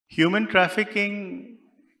Human trafficking,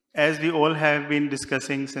 as we all have been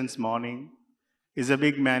discussing since morning, is a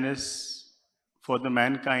big menace for the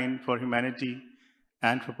mankind, for humanity,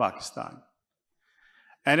 and for Pakistan.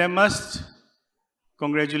 And I must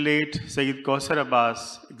congratulate Syed Kausar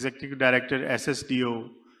Abbas, Executive Director, SSDO,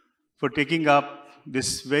 for taking up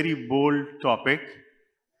this very bold topic.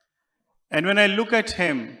 And when I look at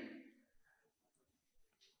him,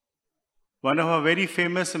 one of our very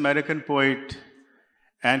famous American poet,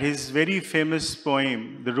 and his very famous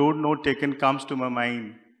poem, The Road Not Taken, comes to my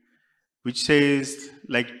mind, which says,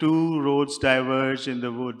 like two roads diverge in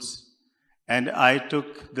the woods, and I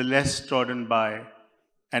took the less trodden by,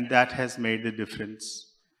 and that has made the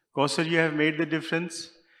difference. Kausar, you have made the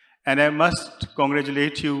difference, and I must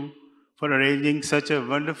congratulate you for arranging such a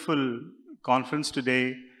wonderful conference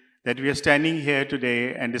today, that we are standing here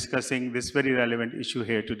today and discussing this very relevant issue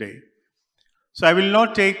here today. So I will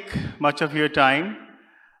not take much of your time.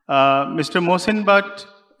 Mr. Mohsin Bhatt,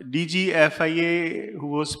 DG FIA, who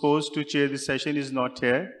was supposed to chair this session, is not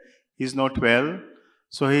here. He's not well.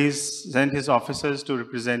 So he's sent his officers to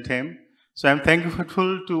represent him. So I'm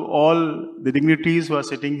thankful to all the dignitaries who are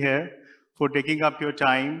sitting here for taking up your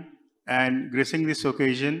time and gracing this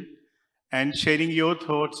occasion and sharing your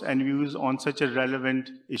thoughts and views on such a relevant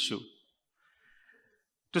issue.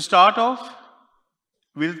 To start off,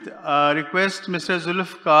 we'll request Mr.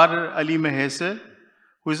 Zulfiqar Ali Mahesar,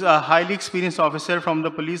 who is a highly experienced officer from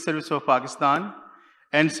the Police Service of Pakistan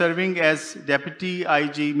and serving as Deputy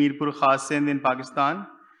IG Mirpurkhas, Sindh in Pakistan.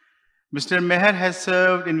 Mr. Mehr has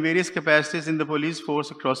served in various capacities in the police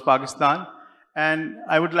force across Pakistan, and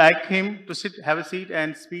I would like him to have a seat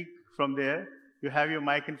and speak from there. You have your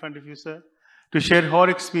mic in front of you, sir, to share her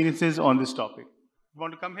experiences on this topic. You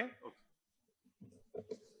want to come here?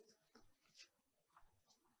 Okay.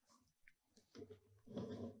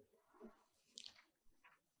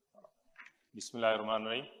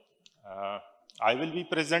 Bismillahirrahmanirrahim. I will be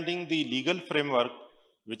presenting the legal framework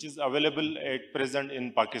which is available at present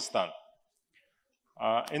in Pakistan.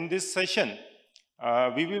 In this session,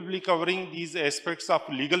 we will be covering these aspects of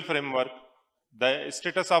legal framework, the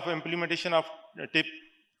status of implementation of TIP,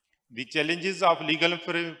 the challenges of legal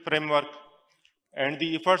framework, and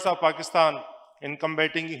the efforts of Pakistan in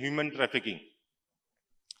combating human trafficking.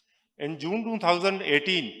 In June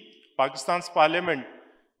 2018, Pakistan's Parliament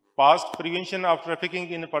passed Prevention of Trafficking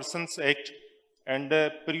in Persons Act, and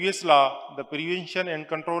the previous law, the Prevention and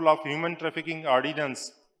Control of Human Trafficking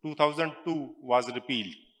Ordinance 2002, was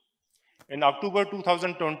repealed. In October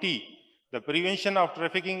 2020, the Prevention of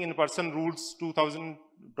Trafficking in Person Rules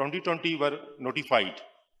 2020 were notified.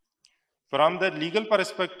 From the legal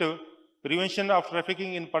perspective, Prevention of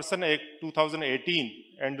Trafficking in Person Act 2018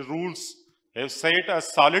 and rules have set a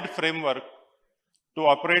solid framework to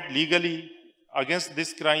operate legally against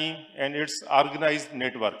this crime and its organized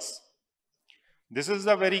networks. This is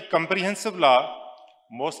a very comprehensive law,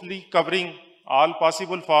 mostly covering all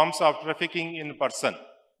possible forms of trafficking in person.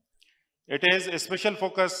 It has a special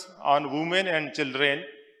focus on women and children.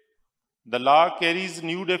 The law carries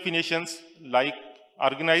new definitions like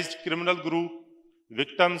organized criminal group,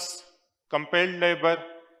 victims, compelled labor,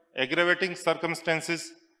 aggravating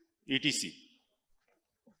circumstances, etc.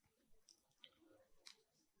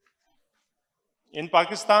 In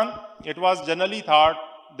Pakistan, it was generally thought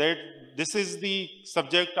that this is the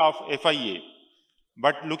subject of FIA.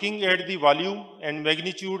 But looking at the volume and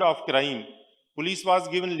magnitude of crime, police was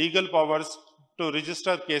given legal powers to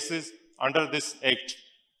register cases under this act.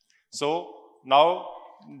 So now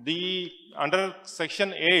under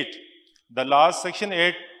Section 8, the last Section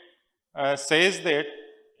 8 says that,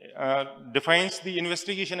 defines the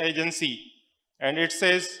investigation agency, and it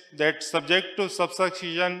says that subject to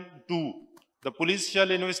subsection 2, the police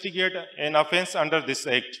shall investigate an offense under this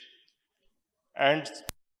act. And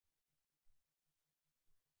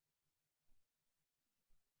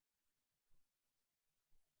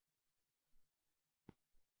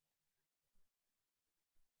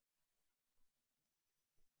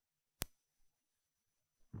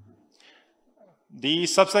the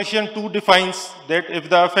subsection 2 defines that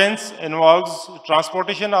if the offense involves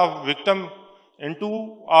transportation of victim into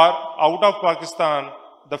or out of Pakistan,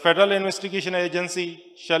 the Federal Investigation Agency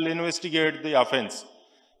shall investigate the offense.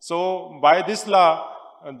 So by this law,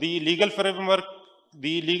 the legal framework,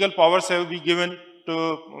 the legal powers have been given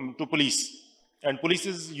to police, and police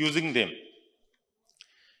is using them.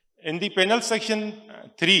 In the penal section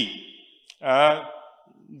 3,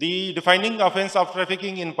 the defining offense of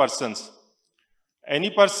trafficking in persons. Any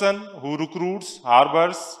person who recruits,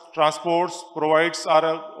 harbors, transports, provides or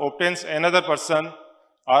obtains another person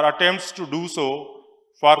or attempts to do so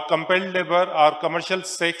for compelled labor or commercial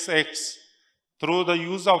sex acts through the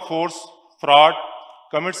use of force, fraud,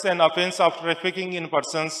 commits an offense of trafficking in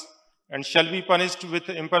persons and shall be punished with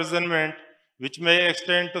imprisonment which may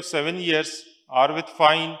extend to 7 years or with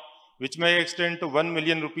fine which may extend to 1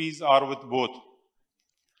 million rupees or with both.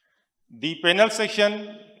 The penal section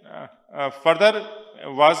further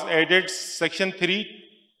was added section 3,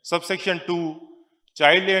 subsection 2,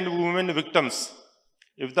 child and women victims.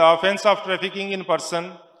 If the offense of trafficking in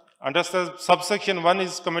person under subsection 1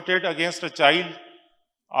 is committed against a child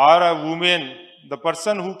or a woman, the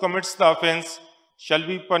person who commits the offense shall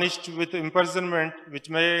be punished with imprisonment which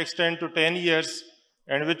may extend to 10 years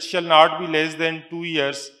and which shall not be less than 2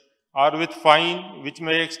 years, or with fine which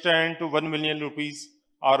may extend to 1 million rupees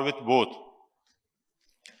or with both.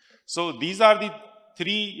 So these are the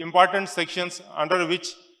 3 important sections under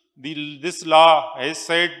which this law has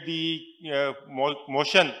set the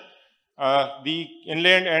motion, the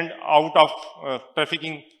inland and out of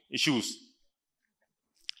trafficking issues.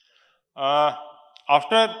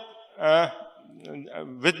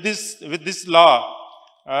 With this law,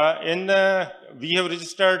 we have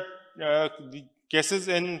registered the cases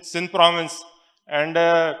in Sindh province, and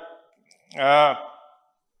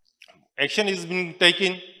action is being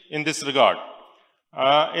taken in this regard.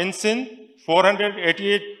 In Sindh,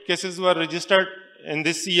 488 cases were registered in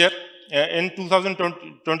this year, in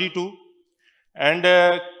 2022, and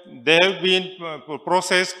they have been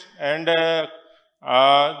processed, and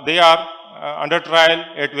they are under trial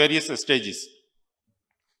at various stages.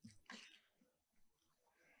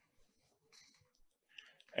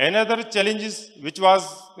 Another challenges which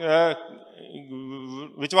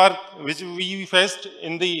we faced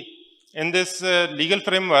in this legal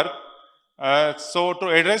framework. So to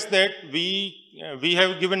address that, we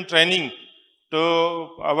have given training to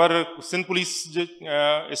our Sindh police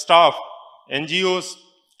staff, NGOs,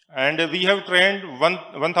 and we have trained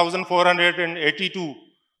 1,482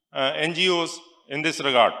 NGOs in this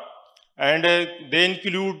regard. And they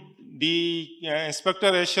include the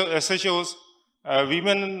inspector SHOs,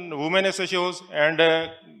 women SHOs, and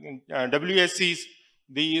WSCs,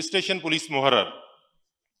 the station police Mahesar.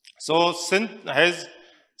 So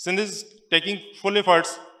Sindh is taking full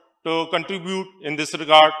efforts to contribute in this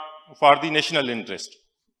regard for the national interest.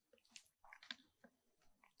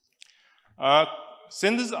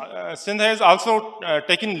 Sindh has also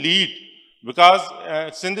taken lead, because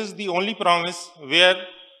Sindh is the only province where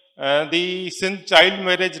the Sindh Child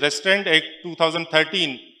Marriage Restraint Act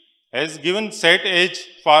 2013 has given set age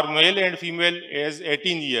for male and female as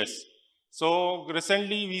 18 years. So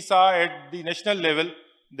recently we saw at the national level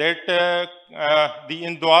that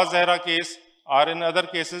in Dua Zahra case or in other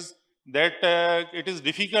cases that it is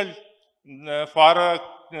difficult for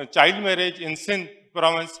child marriage in Sindh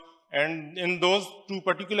province, and in those 2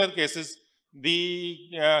 particular cases,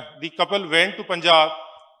 the couple went to Punjab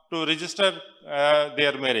to register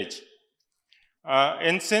their marriage.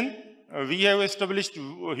 In Sindh, we have established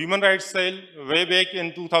human rights cell way back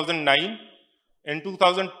in 2009. In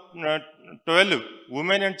 2012,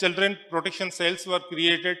 women and children protection cells were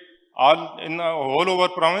created all over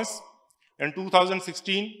province. In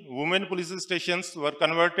 2016, women police stations were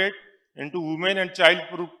converted into women and child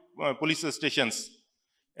police stations.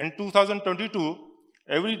 In 2022,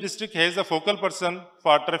 every district has a focal person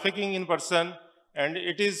for trafficking in person, and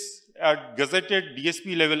it is a gazetted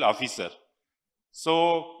DSP level officer.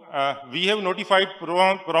 So we have notified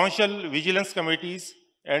provincial vigilance committees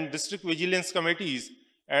and district vigilance committees,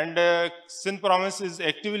 and Sindh province is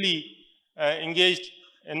actively engaged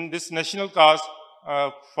in this national cause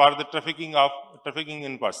for the trafficking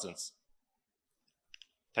in persons.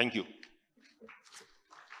 Thank you.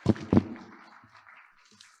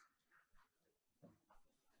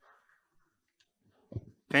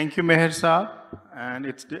 Thank you, Mehr Saab. And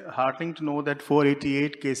it's heartening to know that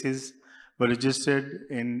 488 cases were registered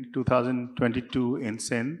in 2022 in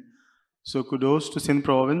Sindh. So kudos to Sindh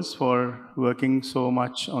province for working so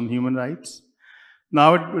much on human rights.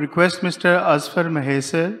 Now I would request Mr. Azfar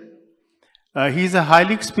Mahesar. He is a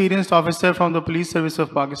highly experienced officer from the Police Service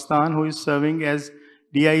of Pakistan who is serving as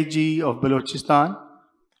DIG of Balochistan.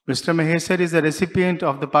 Mr. Mahesar is a recipient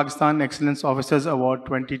of the Pakistan Excellence Officers Award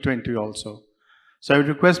 2020 also. So I would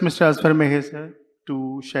request Mr. Azfar Mahesar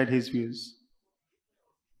to share his views.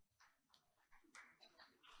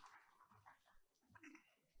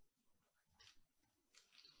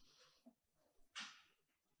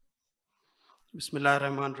 Bismillah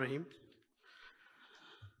ar-Rahman ar-Rahim.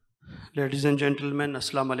 Ladies and gentlemen,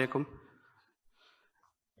 Assalamu alaikum.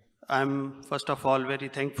 I'm first of all very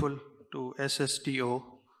thankful to SSDO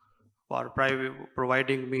for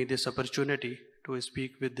providing me this opportunity to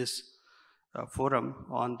speak with this forum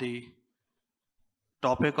on the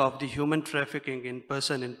topic of the human trafficking in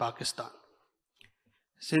person in Pakistan.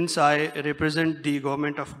 Since I represent the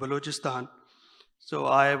government of Balochistan, so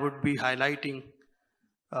I would be highlighting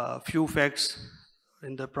a few facts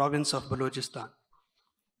in the province of Balochistan.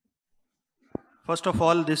 First of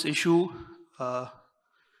all, this issue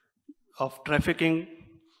of trafficking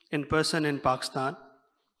in person in Pakistan,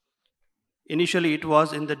 initially it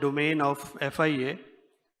was in the domain of FIA,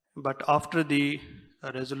 but after the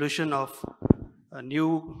resolution of a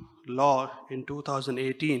new law in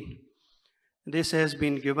 2018, this has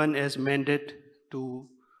been given as mandate to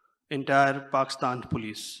entire Pakistan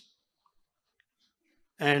police.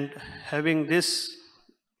 And having this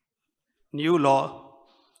new law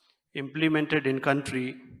implemented in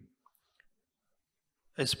country,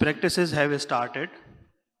 as practices have started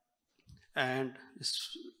and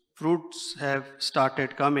fruits have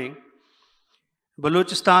started coming,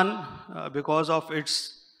 Balochistan, because of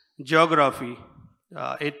its geography,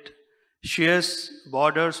 it shares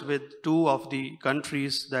borders with two of the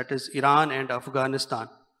countries, that is Iran and Afghanistan.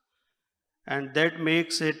 And that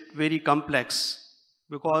makes it very complex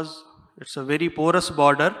because it's a very porous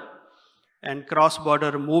border and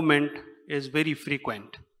cross-border movement is very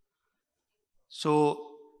frequent. So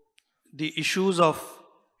the issues of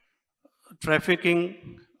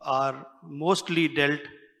trafficking are mostly dealt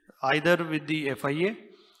either with the FIA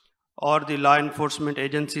or the law enforcement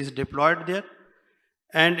agencies deployed there,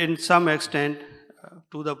 and in some extent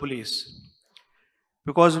to the police.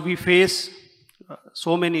 Because we face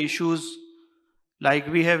so many issues, like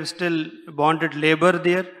we have still bonded labor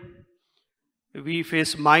there, we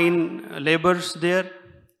face mine labors there,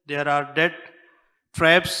 there are debt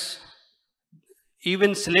traps,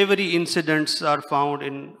 even slavery incidents are found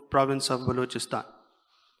in province of Balochistan.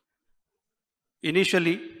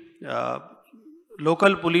 Initially,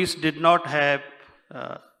 local police did not have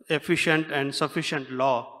efficient and sufficient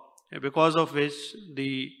law, because of which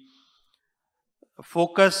the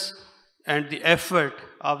focus and the effort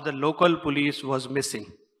of the local police was missing.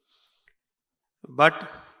 But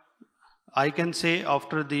I can say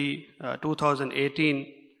after the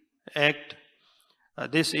 2018 Act,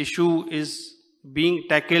 this issue is being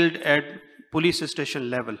tackled at police station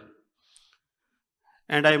level.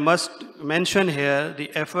 And I must mention here the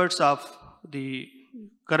efforts of the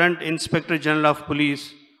current Inspector General of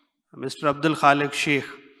Police, Mr. Abdul Khalik Sheikh,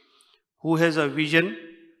 who has a vision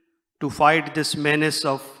to fight this menace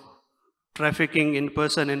of trafficking in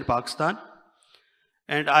person in Pakistan.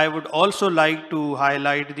 And I would also like to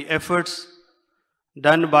highlight the efforts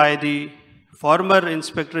done by the former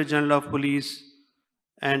Inspector General of Police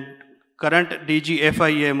and current DG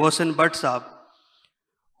FIA, Mohsen Bhatt Saab,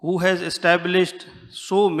 who has established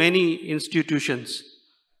so many institutions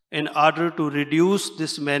in order to reduce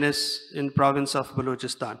this menace in province of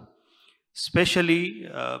Balochistan. Especially,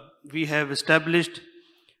 we have established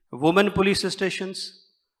women police stations,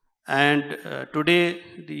 and today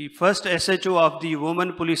the first SHO of the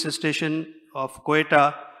women police station of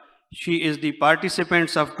Quetta, she is the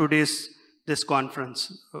participants of this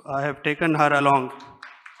conference. I have taken her along.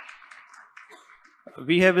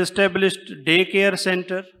 We have established daycare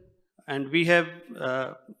center, and we have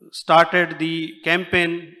started the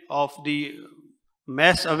campaign of the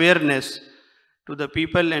mass awareness to the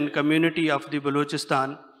people and community of the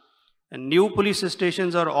Balochistan. And new police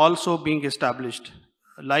stations are also being established.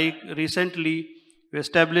 Like recently, we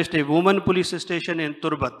established a woman police station in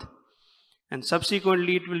Turbat, and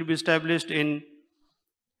subsequently it will be established in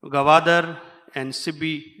Gawadar and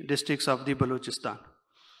Sibbi districts of the Balochistan.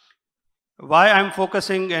 Why I'm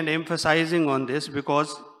focusing and emphasizing on this?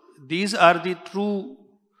 Because these are the true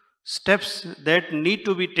steps that need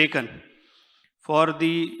to be taken for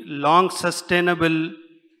the long sustainable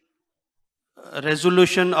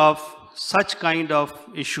resolution of such kind of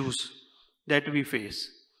issues that we face.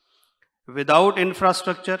 Without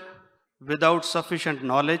infrastructure, without sufficient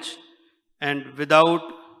knowledge, and without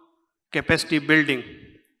capacity building,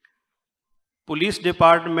 police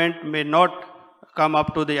department may not come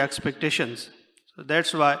up to the expectations. So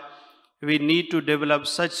that's why we need to develop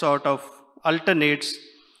such sort of alternates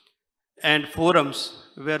and forums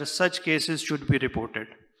where such cases should be reported.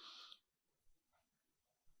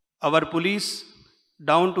 Our police,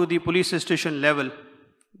 down to the police station level,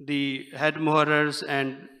 the head mohurers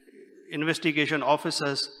and investigation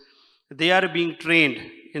officers, they are being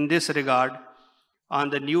trained in this regard on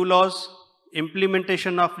the new laws,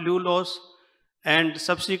 implementation of new laws, and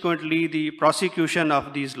subsequently the prosecution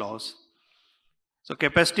of these laws. So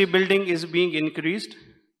capacity building is being increased.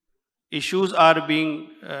 Issues are being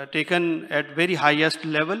taken at very highest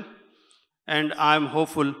level. and I'm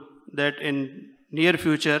hopeful that in near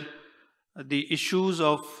future, the issues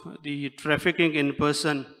of the trafficking in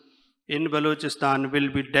person in Balochistan will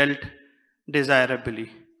be dealt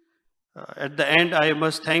desirably. At the end, I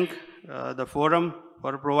must thank the forum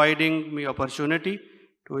for providing me opportunity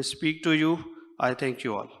to speak to you. I thank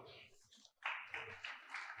you all.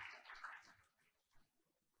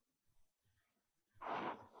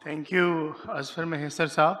 Thank you, Azfar Mahesar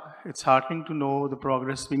Saab. It's heartening to know the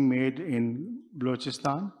progress being made in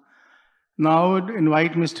Balochistan. Now I would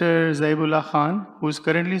invite Mr. Zaibullah Khan, who is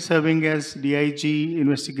currently serving as DIG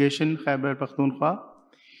Investigation, Khyber Pakhtunkhwa.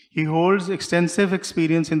 He holds extensive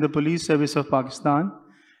experience in the Police Service of Pakistan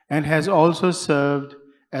and has also served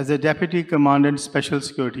as the Deputy Commandant Special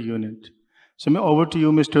Security Unit. So over to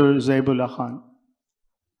you, Mr. Zaibullah Khan.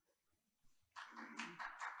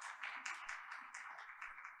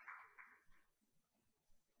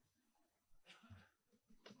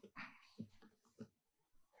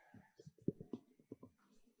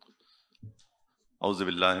 Auzu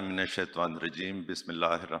billahi minash shaitanir rajim.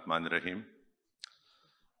 Bismillahir rahmanir rahim.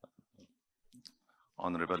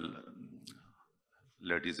 Honorable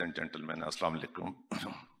ladies and gentlemen, assalamu alaikum.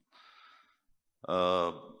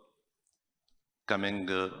 Coming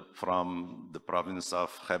from the province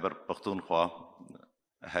of Khyber Pakhtunkhwa,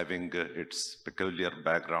 having its peculiar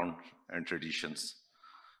background and traditions,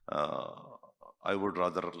 I would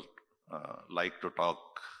rather like to talk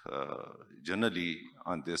generally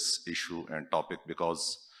on this issue and topic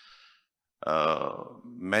because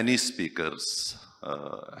many speakers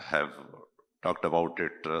have talked about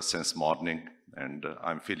it since morning, and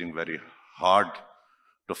I'm feeling very hard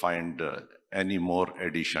to find any more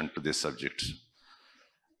addition to this subject.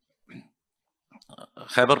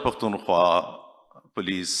 Khyber Pakhtunkhwa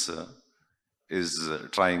police is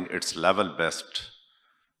trying its level best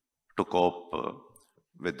to cope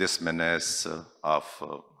with this menace of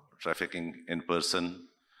trafficking in person,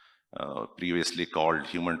 previously called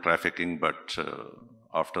human trafficking, but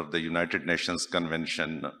after the United Nations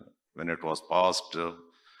Convention, when it was passed,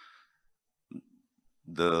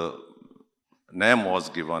 the name was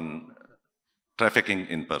given trafficking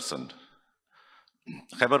in person.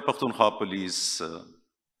 Khyber Pakhtunkhwa police,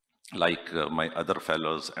 like my other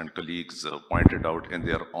fellows and colleagues pointed out in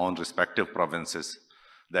their own respective provinces,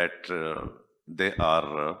 that they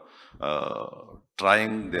are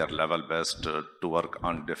trying their level best to work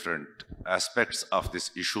on different aspects of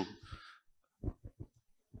this issue.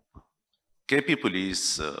 KP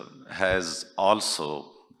police has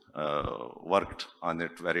also worked on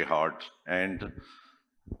it very hard, and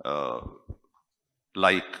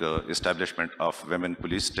like establishment of women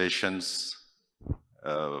police stations,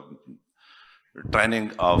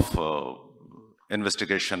 training of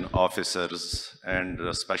investigation officers, and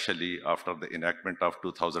especially after the enactment of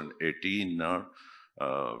 2018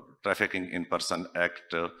 Trafficking in Person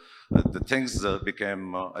Act, the things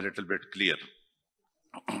became a little bit clear.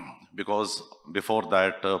 Because before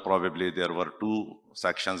that, probably there were two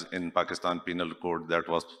sections in Pakistan Penal Code, that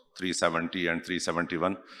was 370 and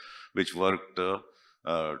 371, which worked to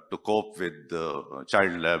cope with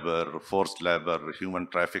child labor, forced labor, human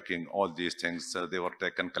trafficking, all these things. They were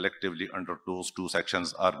taken collectively under those two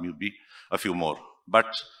sections, or maybe a few more. But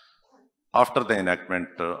after the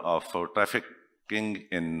enactment of Trafficking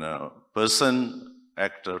in Person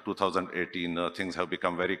Act 2018, things have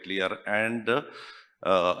become very clear and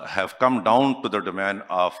have come down to the domain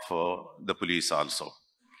of the police also.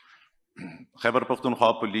 Khyber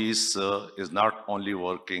Pakhtunkhwa police is not only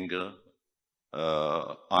working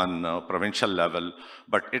on provincial level,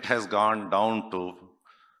 but it has gone down to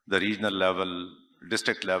the regional level,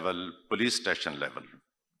 district level, police station level.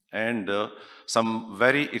 And some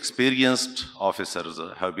very experienced officers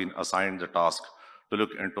have been assigned the task to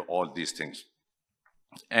look into all these things.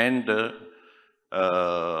 And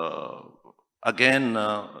again,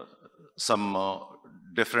 some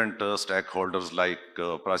different stakeholders like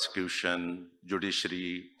prosecution,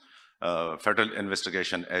 judiciary, Federal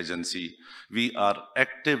Investigation Agency, we are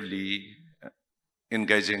actively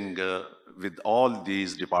engaging with all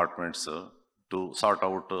these departments to sort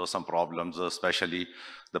out some problems, especially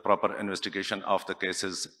the proper investigation of the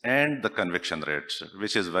cases and the conviction rate,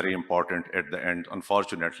 which is very important at the end.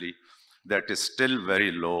 Unfortunately, that is still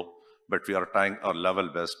very low, but we are trying our level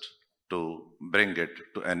best to bring it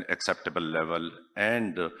to an acceptable level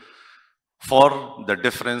and for the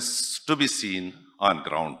difference to be seen on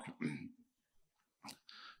ground.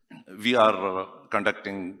 We are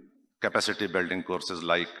conducting capacity building courses,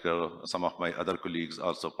 like some of my other colleagues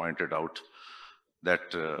also pointed out,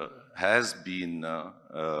 that has been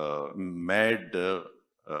made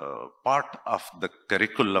part of the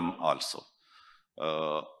curriculum also.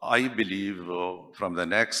 I believe from the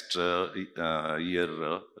next year,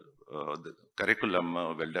 the curriculum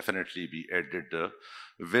will definitely be added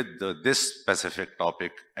with this specific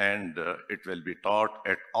topic, and it will be taught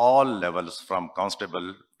at all levels from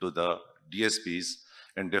constable to the DSPs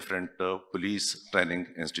in different police training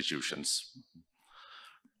institutions.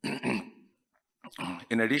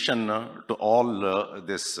 In addition to all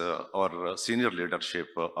this, our senior leadership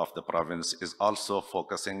of the province is also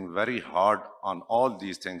focusing very hard on all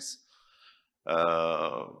these things.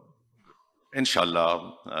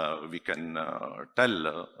 Inshallah, we can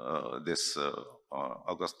tell this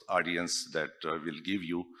August audience that will give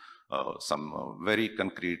you some very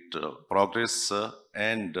concrete progress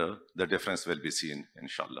and the difference will be seen,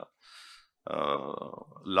 inshallah.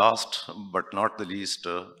 Last but not the least,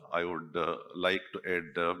 I would like to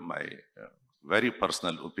add my very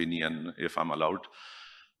personal opinion, if I'm allowed,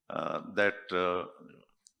 that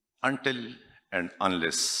until and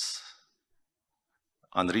unless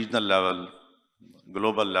on regional level,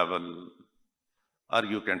 global level, or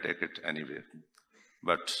you can take it anywhere,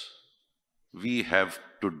 but we have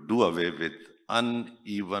to do away with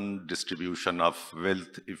uneven distribution of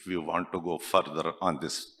wealth if we want to go further on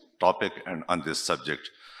this topic and on this subject.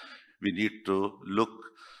 We need to look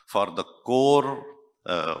for the core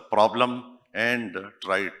problem and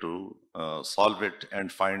try to solve it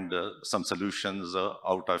and find some solutions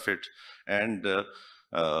out of it. And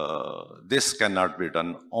this cannot be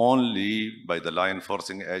done only by the law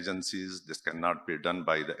enforcing agencies. This cannot be done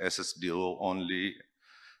by the SSDO only.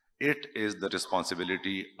 It is the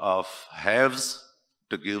responsibility of haves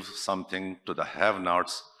to give something to the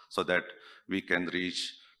have-nots so that we can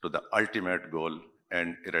reach to the ultimate goal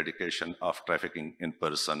and eradication of trafficking in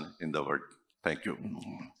person in the world. Thank you.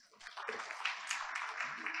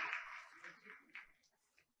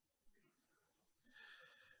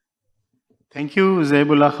 Thank you,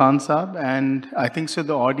 Zaibullah Khan Saab, and I think so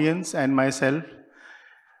the audience and myself,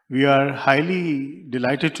 we are highly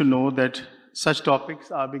delighted to know that such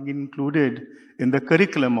topics are being included in the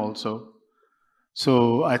curriculum also.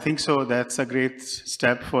 So I think so that's a great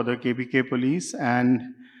step for the KPK police, and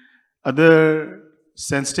other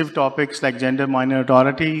sensitive topics like gender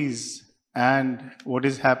minorities and what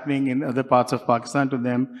is happening in other parts of Pakistan to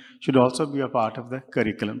them should also be a part of the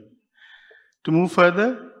curriculum. To move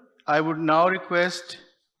further, I would now request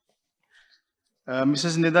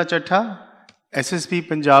Mrs. Nida Chattha, SSP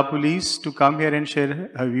Punjab Police, to come here and share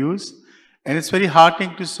her views. And it's very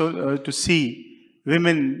heartening to see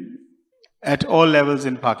women at all levels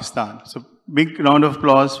in Pakistan. So big round of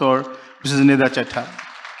applause for Mrs. Nida Chattha.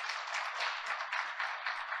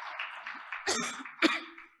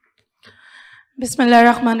 Bismillah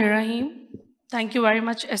ar-Rahman ar-Rahim. Thank you very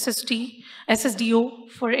much, SSDO,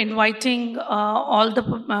 for inviting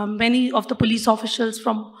many of the police officials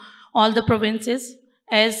from all the provinces,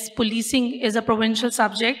 as policing is a provincial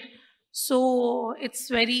subject. So it's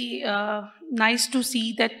very nice to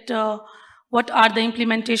see that what are the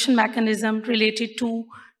implementation mechanisms related to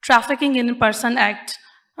Trafficking in Person Act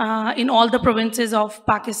in all the provinces of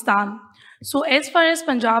Pakistan. So as far as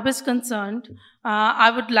Punjab is concerned, I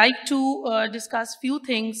would like to discuss few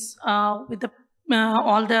things with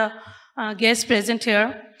all the guests present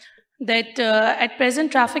here. That at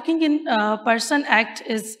present, Trafficking in Person Act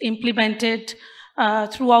is implemented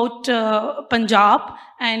throughout Punjab,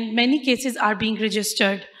 and many cases are being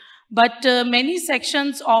registered. But many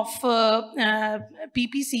sections of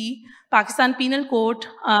PPC, Pakistan Penal Code,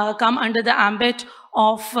 come under the ambit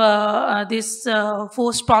of this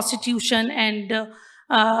forced prostitution and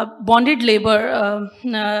bonded labor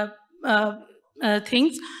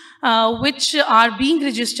things, which are being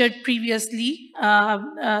registered previously.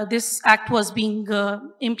 This act was being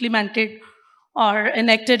implemented or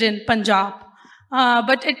enacted in Punjab.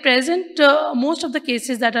 But at present, most of the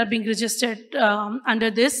cases that are being registered under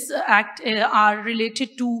this act are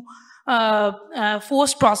related to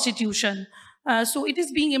forced prostitution. So it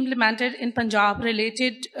is being implemented in Punjab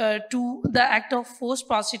related to the act of forced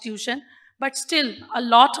prostitution, but still a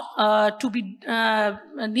lot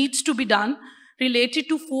needs to be done related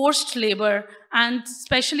to forced labor, and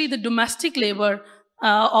especially the domestic labor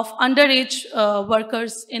of underage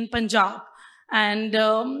workers in Punjab. And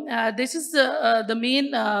this is the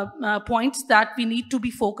main points that we need to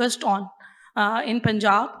be focused on in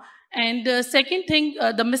Punjab. And second thing,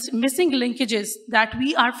 the missing linkages that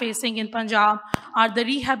we are facing in Punjab are the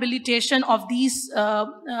rehabilitation of these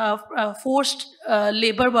forced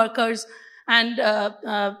labor workers and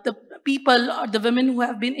the people or the women who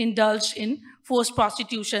have been indulged in forced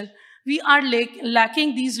prostitution. We are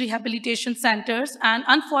lacking these rehabilitation centers, and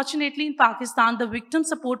unfortunately in Pakistan, the victim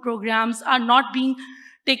support programs are not being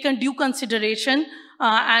taken due consideration,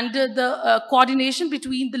 and the coordination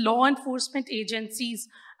between the law enforcement agencies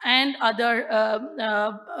and other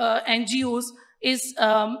NGOs is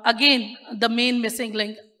again the main missing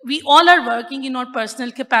link. We all are working in our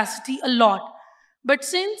personal capacity a lot, but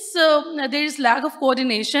since there is lack of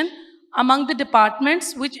coordination among the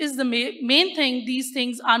departments, which is the main thing, these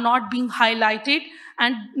things are not being highlighted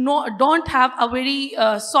and don't have a very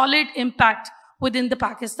solid impact within the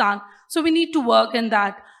Pakistan. So we need to work in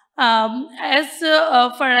that. As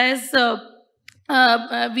far as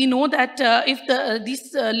we know that if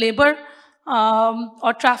this labor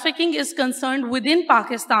or trafficking is concerned within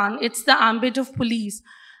Pakistan, it's the ambit of police.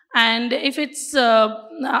 And if it's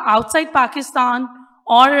outside Pakistan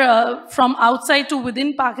or from outside to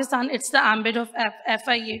within Pakistan, it's the ambit of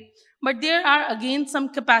FIA. But there are again some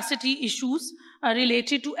capacity issues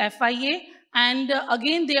related to FIA. And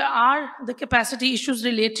again, there are the capacity issues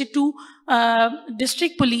related to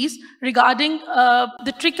district police regarding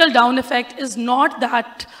the trickle-down effect is not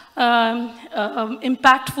that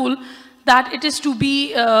impactful that it is to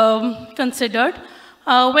be considered.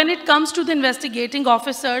 When it comes to the investigating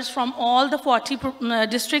officers from all the 40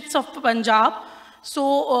 districts of Punjab,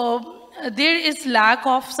 so there is lack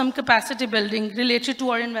of some capacity building related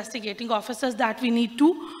to our investigating officers that we need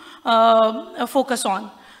to focus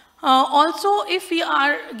on. Also, if we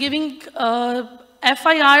are giving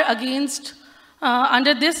FIR against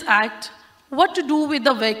under this act, what to do with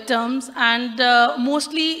the victims? And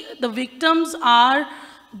mostly the victims are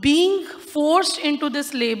being forced into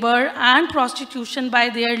this labor and prostitution by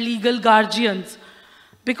their legal guardians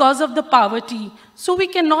because of the poverty. So we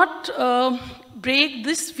cannot break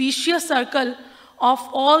this vicious circle of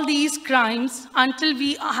all these crimes until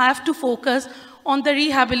we have to focus on the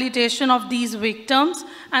rehabilitation of these victims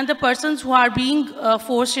and the persons who are being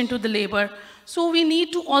forced into the labor. So we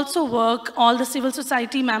need to also work, all the civil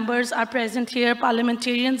society members are present here,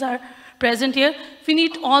 parliamentarians are present here. We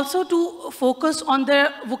need also to focus on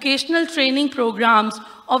the vocational training programs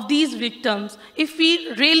of these victims if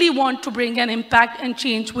we really want to bring an impact and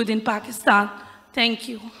change within Pakistan. Thank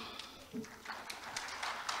you.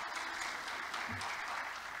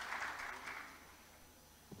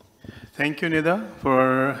 Thank you, Nida,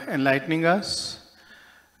 for enlightening us.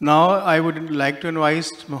 Now, I would like to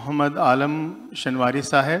invite Muhammad Alam Shinwari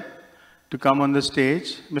Sahib to come on the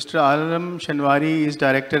stage. Mr. Alam Shinwari is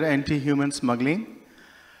Director Anti-Human Smuggling.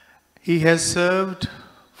 He has served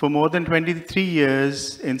for more than 23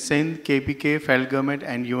 years in Sindh, KPK, federal government,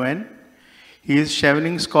 and UN. He is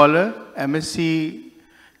Chevening Scholar, MSc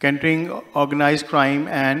Countering Organized Crime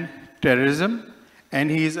and Terrorism,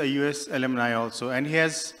 and he is a US alumni also. And he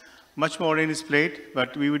has much more in his plate,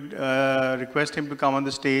 but we would request him to come on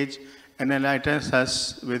the stage and enlighten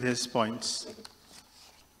us with his points.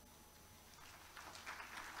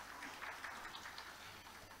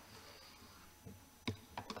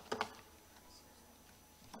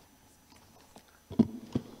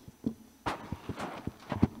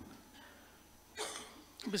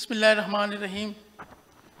 Bismillah ar-Rahman ar-Rahim.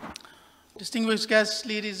 Distinguished guests,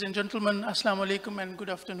 ladies and gentlemen, Assalamu alaikum and good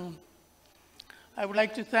afternoon. I would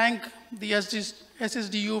like to thank the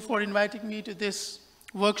SSDU for inviting me to this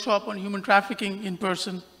workshop on human trafficking in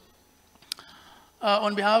person.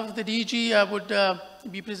 On behalf of the DG, I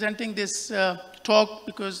would be presenting this talk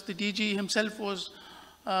because the DG himself was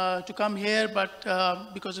to come here, but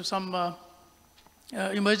because of some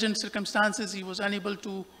emergent circumstances, he was unable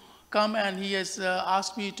to come, and he has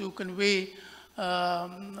asked me to convey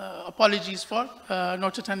apologies for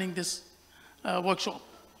not attending this workshop.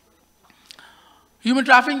 Human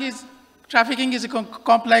trafficking is a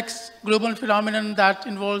complex global phenomenon that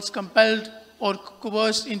involves compelled or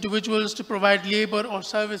coerced individuals to provide labor or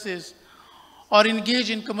services or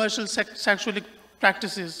engage in commercial sexual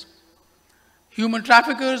practices. Human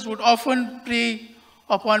traffickers would often prey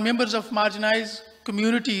upon members of marginalized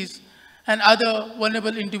communities and other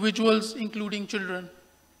vulnerable individuals, including children.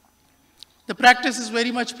 The practice is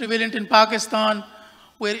very much prevalent in Pakistan,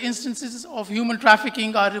 where instances of human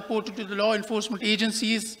trafficking are reported to the law enforcement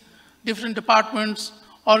agencies, different departments,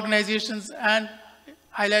 organizations, and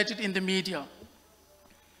highlighted in the media.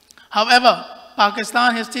 However,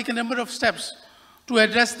 Pakistan has taken a number of steps to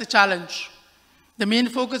address the challenge. The main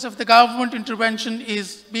focus of the government intervention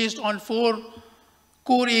is based on 4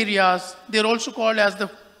 core areas. They're also called as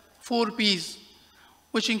the 4 Ps,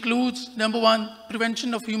 which includes, number 1,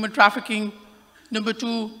 prevention of human trafficking, number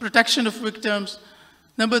 2, protection of victims,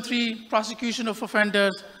 number 3, prosecution of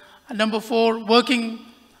offenders, and number 4, working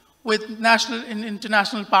with national and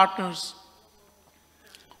international partners.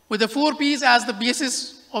 With the 4 Ps as the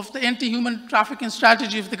basis of the anti-human trafficking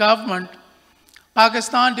strategy of the government,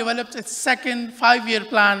 Pakistan developed its second 5-year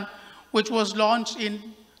plan, which was launched in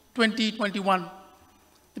 2021.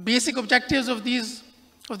 The basic objectives of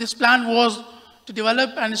this plan was to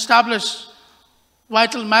develop and establish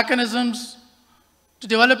vital mechanisms, to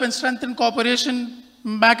develop and strengthen cooperation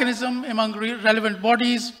mechanism among relevant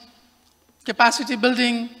bodies, capacity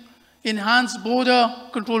building, enhance border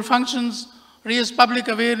control functions, raise public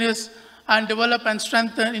awareness, and develop and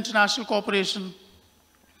strengthen international cooperation.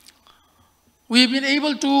 We've been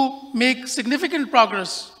able to make significant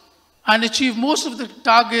progress and achieve most of the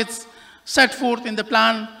targets set forth in the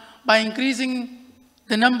plan by increasing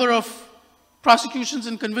the number of prosecutions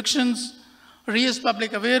and convictions, raise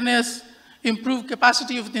public awareness, improve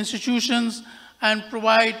capacity of the institutions, and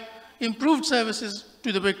provide improved services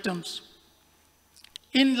to the victims.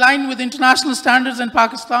 In line with international standards and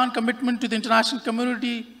Pakistan's commitment to the international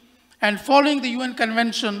community and following the UN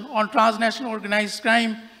Convention on Transnational Organized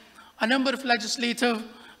Crime, a number of legislative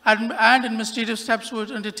and administrative steps were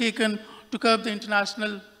undertaken to curb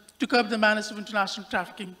the menace of international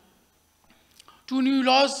trafficking. 2 new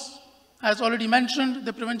laws, as already mentioned,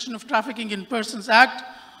 the Prevention of Trafficking in Persons Act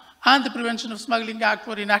and the Prevention of Smuggling Act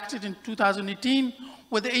were enacted in 2018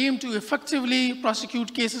 with the aim to effectively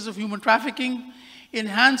prosecute cases of human trafficking,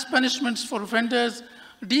 enhance punishments for offenders,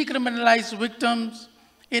 decriminalize victims,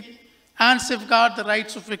 and safeguard the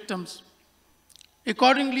rights of victims.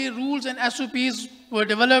 Accordingly, rules and SOPs were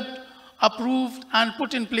developed, approved, and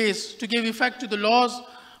put in place to give effect to the laws,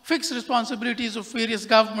 fix responsibilities of various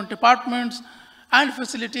government departments, and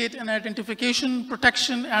facilitate an identification,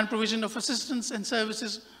 protection, and provision of assistance and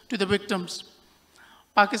services to the victims.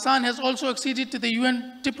 Pakistan has also acceded to the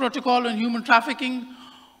UN TIP Protocol on Human Trafficking,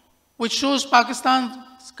 which shows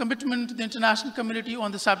Pakistan's commitment to the international community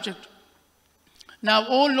on the subject. Now,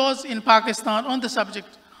 all laws in Pakistan on the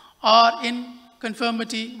subject are in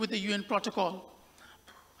conformity with the UN protocol.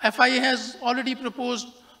 FIA has already proposed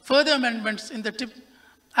further amendments in the TIP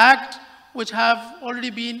Act, which have already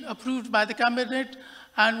been approved by the Cabinet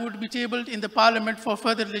and would be tabled in the Parliament for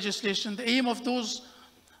further legislation. The aim of those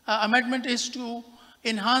amendments is to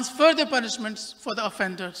enhance further punishments for the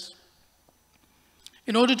offenders.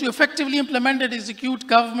 In order to effectively implement and execute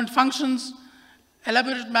government functions,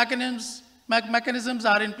 elaborate mechanisms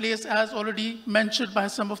are in place, as already mentioned by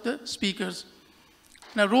some of the speakers.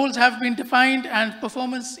 Now, roles have been defined and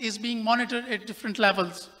performance is being monitored at different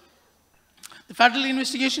levels. The Federal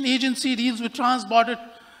Investigation Agency deals with trans-border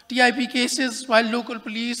TIP cases, while local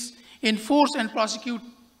police enforce and prosecute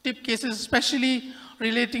TIP cases, especially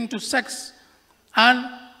relating to sex and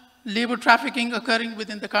labor trafficking occurring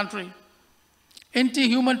within the country.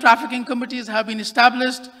 Anti-human trafficking committees have been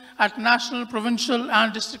established at national, provincial,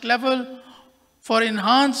 and district level for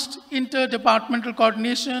enhanced interdepartmental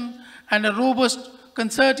coordination and a robust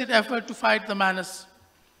concerted effort to fight the menace.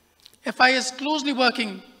 FIA is closely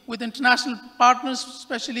working with international partners,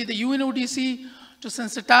 especially the UNODC, to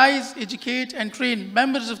sensitize, educate, and train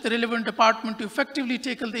members of the relevant department to effectively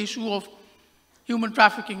tackle the issue of human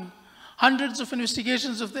trafficking. Hundreds of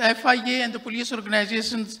investigations of the FIA and the police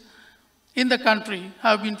organizations in the country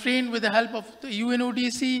have been trained with the help of the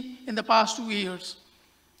UNODC in the past 2 years.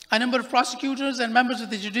 A number of prosecutors and members of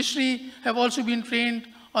the judiciary have also been trained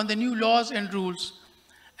on the new laws and rules.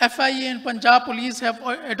 FIA and Punjab police have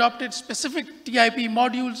adopted specific TIP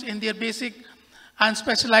modules in their basic and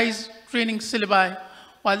specialized training syllabi,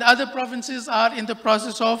 while the other provinces are in the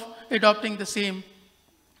process of adopting the same.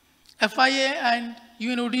 FIA and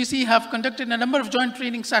UNODC have conducted a number of joint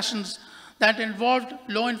training sessions that involved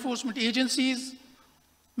law enforcement agencies,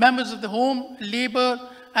 members of the Home, Labor,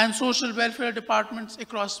 and Social Welfare departments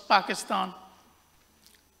across Pakistan.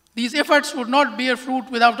 These efforts would not bear fruit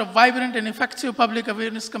without a vibrant and effective public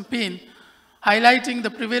awareness campaign, highlighting the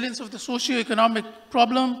prevalence of the socio-economic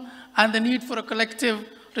problem and the need for a collective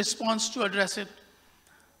response to address it.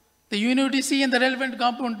 The UNODC and the relevant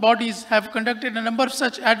government bodies have conducted a number of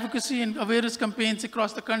such advocacy and awareness campaigns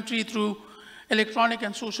across the country through electronic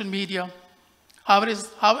and social media.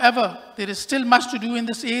 However, there is still much to do in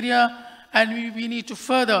this area, and we need to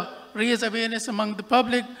further raise awareness among the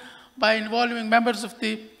public by involving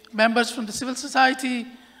members from the civil society,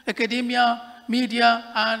 academia,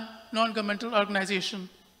 media, and non-governmental organizations.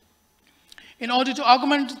 In order to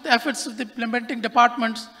augment the efforts of the implementing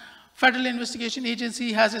departments, Federal Investigation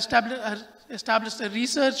Agency has established a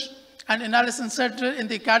research and analysis center in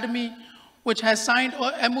the academy, which has signed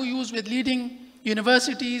MOUs with leading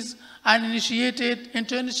universities and initiated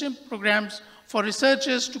internship programs for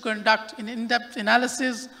researchers to conduct an in-depth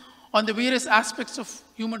analysis on the various aspects of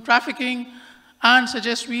human trafficking and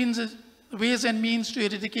suggest ways and means to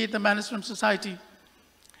eradicate the menace from society.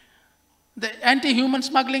 The Anti-Human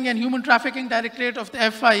Smuggling and Human Trafficking Directorate of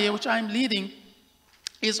the FIA, which I am leading,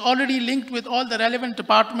 is already linked with all the relevant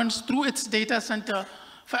departments through its data center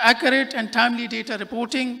for accurate and timely data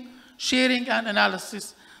reporting, sharing, and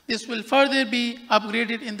analysis. This will further be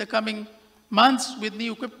upgraded in the coming months with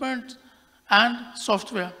new equipment and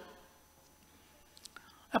software.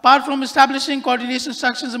 Apart from establishing coordination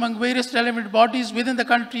structures among various relevant bodies within the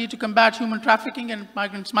country to combat human trafficking and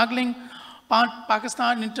migrant smuggling,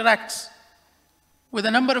 Pakistan interacts with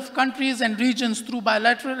a number of countries and regions through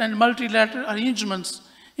bilateral and multilateral arrangements,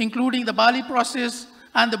 including the Bali process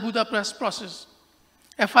and the Budapest process.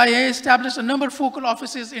 FIA established a number of focal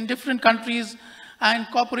offices in different countries and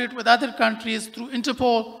cooperate with other countries through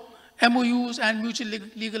Interpol, MOUs, and mutual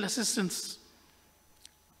legal assistance.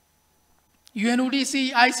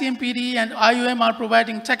 UNODC, ICMPD, and IOM are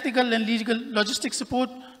providing technical and legal logistic support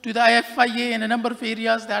to the FIA in a number of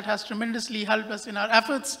areas that has tremendously helped us in our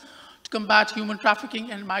efforts to combat human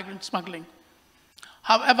trafficking and migrant smuggling.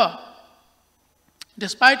 However,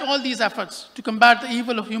 despite all these efforts to combat the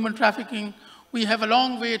evil of human trafficking, we have a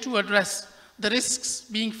long way to address the risks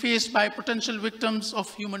being faced by potential victims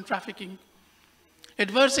of human trafficking.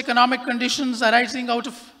 Adverse economic conditions arising out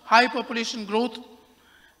of high population growth,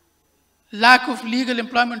 lack of legal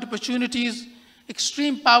employment opportunities,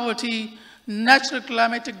 extreme poverty, natural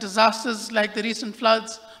climatic disasters like the recent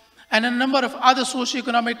floods, and a number of other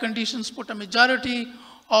socioeconomic conditions put a majority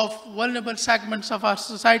of vulnerable segments of our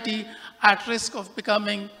society at risk of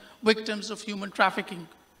becoming victims of human trafficking.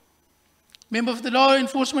 Members of the law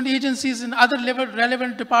enforcement agencies and other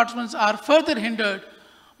relevant departments are further hindered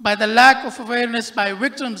by the lack of awareness by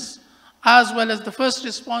victims, as well as the first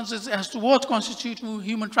responses as to what constitutes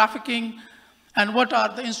human trafficking and what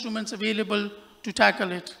are the instruments available to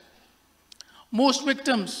tackle it. Most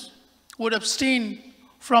victims would abstain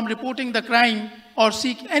from reporting the crime or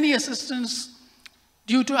seek any assistance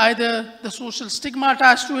due to either the social stigma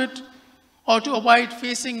attached to it or to avoid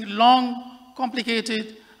facing long,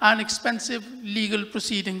 complicated, and expensive legal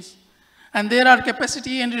proceedings. And there are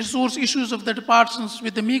capacity and resource issues of the departments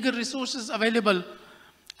with the meager resources available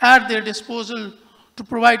at their disposal to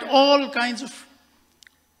provide all kinds of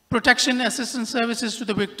protection assistance services to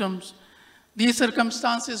the victims. These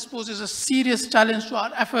circumstances poses a serious challenge to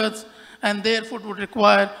our efforts and therefore would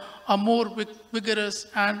require a more vigorous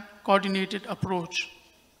and coordinated approach.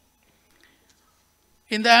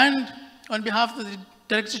 In the end, on behalf of the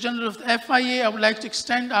Director General of the FIA, I would like to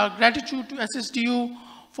extend our gratitude to SSDU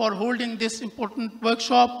for holding this important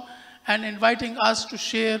workshop and inviting us to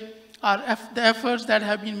share the efforts that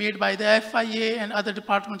have been made by the FIA and other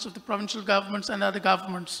departments of the provincial governments and other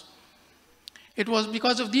governments. It was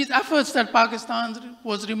because of these efforts that Pakistan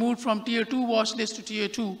was removed from Tier 2 watch list to Tier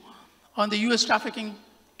 2 on the US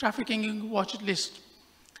trafficking watch list.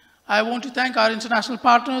 I want to thank our international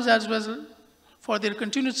partners as well for their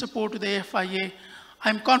continued support to the FIA.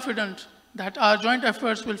 I'm confident that our joint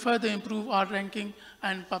efforts will further improve our ranking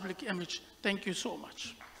and public image. Thank you so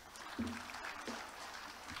much.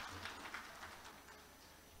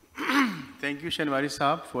 Thank you, Shinwari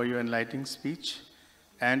Saab, for your enlightening speech.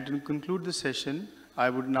 And to conclude the session, I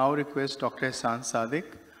would now request Dr. Ehsan Sadiq,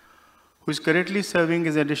 who is currently serving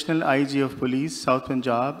as Additional IG of Police, South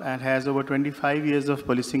Punjab, and has over 25 years of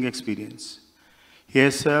policing experience. He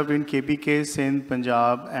has served in KPK, Sindh,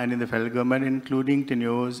 Punjab, and in the federal government, including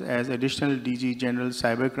tenures as Additional DG General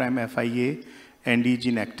Cybercrime FIA and DG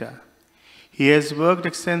NECTA. He has worked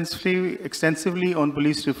extensively on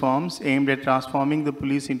police reforms aimed at transforming the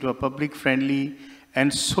police into a public-friendly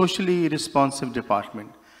and socially responsive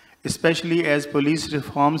department, especially as police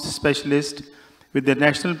reforms specialist with the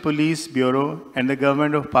National Police Bureau and the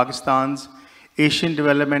government of Pakistan's Asian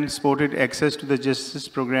Development Supported Access to the Justice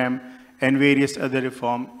Program and various other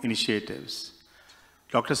reform initiatives.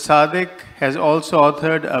 Dr. Sadiq has also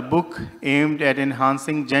authored a book aimed at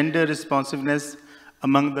enhancing gender responsiveness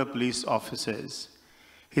among the police officers.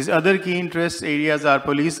 His other key interest areas are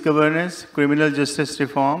police governance, criminal justice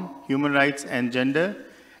reform, human rights and gender,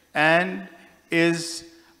 and is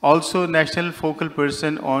also national focal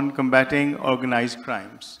person on combating organized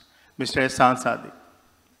crimes. Mr. Ehsan Sadiq.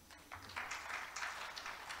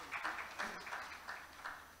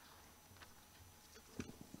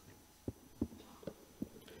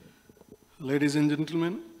 Ladies and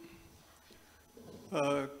gentlemen,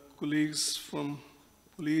 colleagues from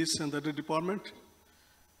police and the other department,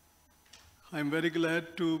 I'm very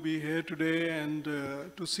glad to be here today and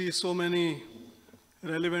to see so many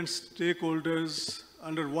relevant stakeholders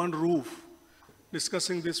under one roof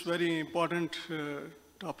discussing this very important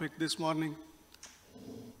topic this morning.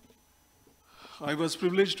 I was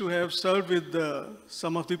privileged to have served with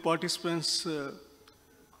some of the participants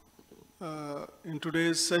in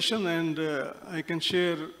today's session, and I can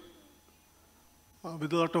share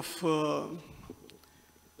with a lot of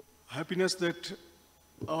happiness that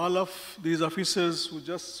all of these officers who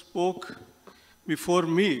just spoke before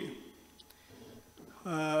me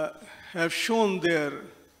have shown their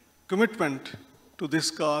commitment to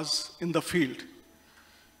this cause in the field,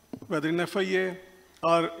 whether in FIA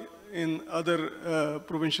or in other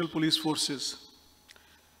provincial police forces.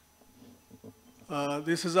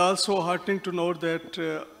 This is also heartening to note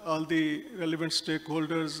that all the relevant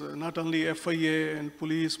stakeholders, not only FIA and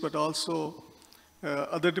police, but also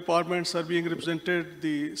other departments are being represented,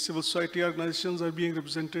 the civil society organizations are being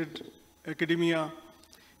represented, academia,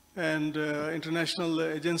 and international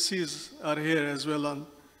agencies are here as well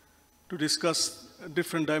to discuss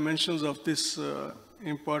different dimensions of this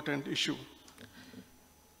important issue.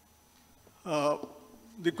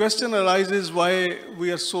 The question arises why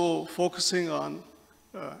we are so focusing on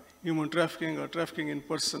human trafficking or trafficking in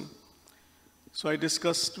person. So I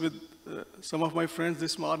discussed with some of my friends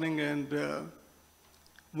this morning, and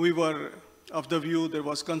we were of the view there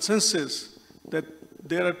was consensus that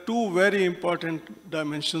there are two very important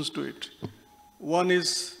dimensions to it. One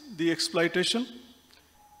is the exploitation,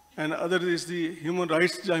 and other is the human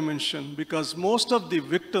rights dimension, because most of the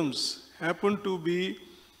victims happen to be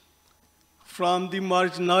from the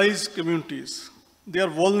marginalized communities. They are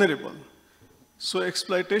vulnerable. So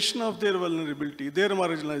exploitation of their vulnerability, their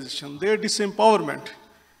marginalization, their disempowerment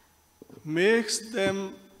makes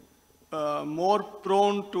them more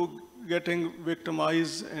prone to getting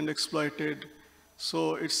victimized and exploited.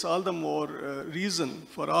 So it's all the more reason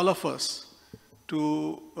for all of us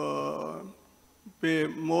to pay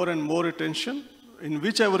more and more attention in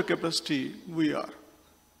whichever capacity we are.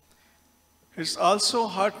 It's also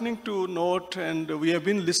heartening to note, and we have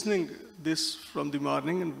been listening this from the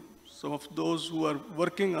morning, and some of those who are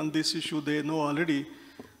working on this issue, they know already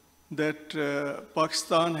that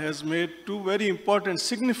Pakistan has made two very important,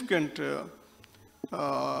 significant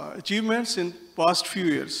achievements in past few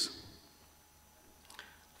years.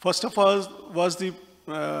 First of all was the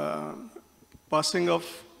passing of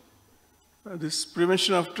this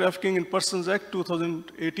Prevention of Trafficking in Persons Act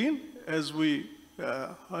 2018, as we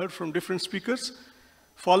heard from different speakers,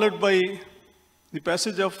 followed by the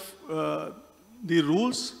passage of the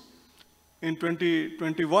rules in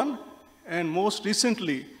 2021, and most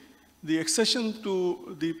recently, the accession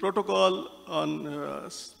to the protocol on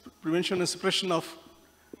prevention and suppression of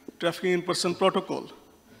trafficking in person protocol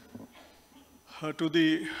to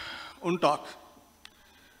the UNTAC.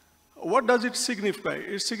 What does it signify?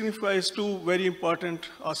 It signifies two very important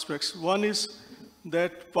aspects. One is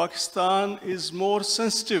that Pakistan is more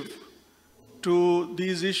sensitive to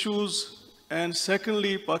these issues, and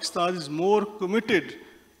secondly, Pakistan is more committed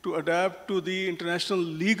to adapt to the international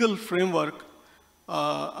legal framework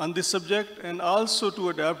on this subject, and also to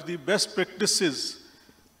adapt the best practices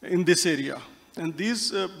in this area. And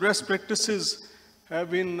these best practices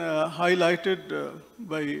have been highlighted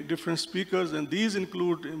by different speakers, and these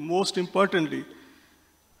include, most importantly,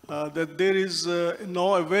 that there is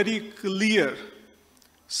now a very clear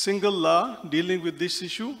single law dealing with this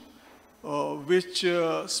issue, which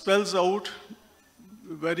spells out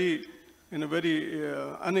in a very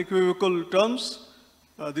unequivocal terms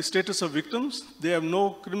the status of victims. They have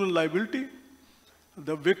no criminal liability.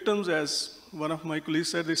 The victims, as one of my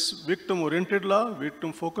colleagues said, is victim-oriented law,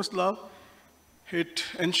 victim-focused law. It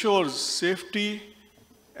ensures safety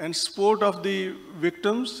and support of the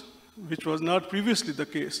victims, which was not previously the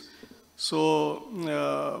case. So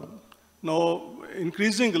now,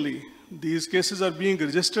 increasingly, these cases are being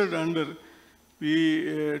registered under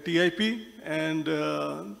TIP, and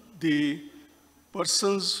the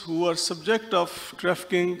persons who are subject of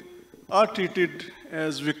trafficking are treated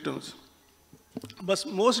as victims. But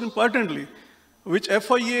most importantly, which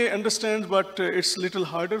FIA understands, but it's a little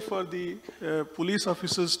harder for the police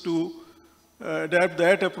officers to adapt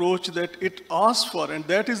that approach that it asks for, and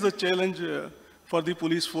that is the challenge for the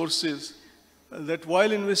police forces, that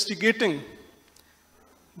while investigating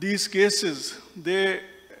these cases, they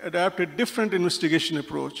adapt a different investigation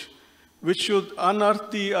approach, which should unearth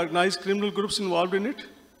the organized criminal groups involved in it,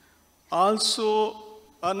 also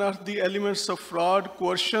unearth the elements of fraud,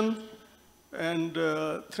 coercion, and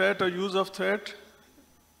threat or use of threat,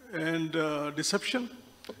 and deception.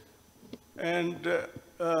 And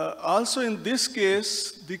also in this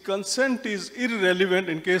case, the consent is irrelevant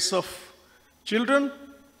in case of children,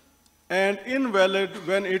 and invalid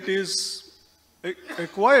when it is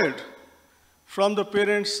acquired from the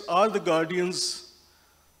parents or the guardians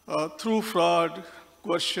through fraud,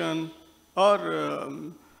 coercion, or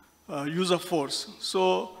use of force.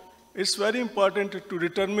 So it's very important to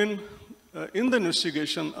determine in the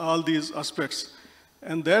investigation all these aspects.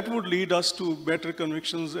 And that would lead us to better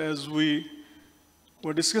convictions, as we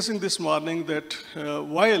were discussing this morning, that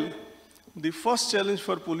while the first challenge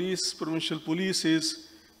for police, provincial police, is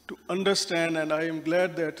to understand, and I am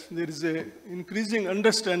glad that there is an increasing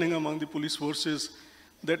understanding among the police forces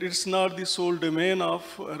that it's not the sole domain of,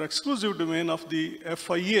 or exclusive domain of the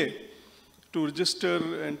FIA to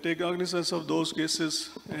register and take cognizance of those cases.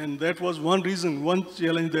 And that was one reason, one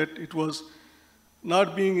challenge, that it was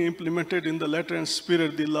not being implemented in the letter and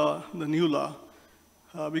spirit of the law, the new law,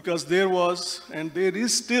 because there was, and there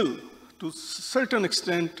is still, to a certain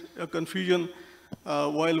extent, a confusion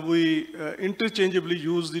while we interchangeably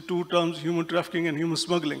use the two terms human trafficking and human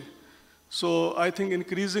smuggling. So I think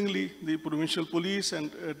increasingly the provincial police,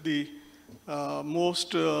 and at the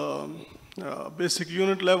most basic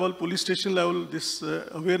unit level, police station level, this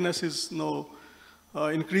awareness is now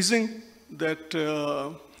increasing, that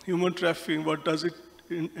human trafficking, what does it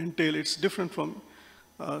entail? It's different from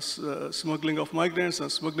smuggling of migrants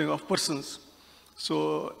and smuggling of persons.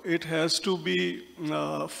 So it has to be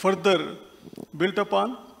further built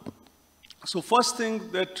upon. So first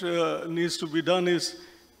thing that needs to be done is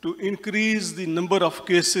to increase the number of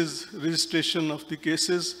cases, registration of the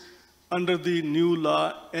cases under the new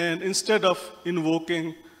law, and instead of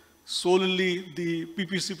invoking solely the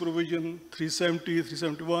PPC provision 370,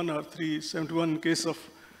 371, or 371 in case of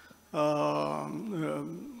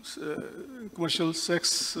commercial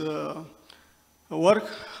sex work,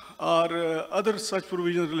 or other such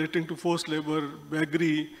provisions relating to forced labor,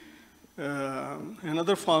 beggary, and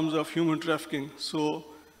other forms of human trafficking. So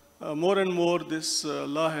more and more this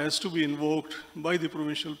law has to be invoked by the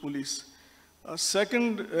provincial police.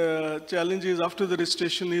 Second challenge is, after the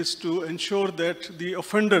registration, is to ensure that the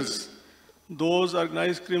offenders, those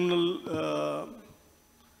organized criminal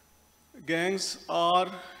gangs, are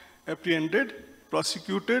apprehended,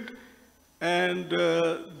 prosecuted, and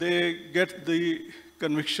they get the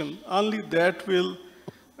conviction. Only that will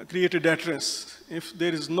create a deterrence. If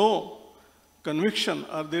there is no conviction,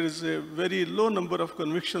 or there is a very low number of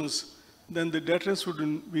convictions, then the deterrence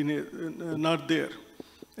would be not there.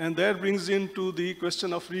 And that brings into the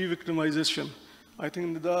question of re-victimization. I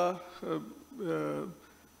think Nida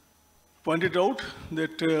pointed out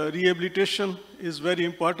that rehabilitation is very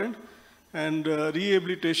important, and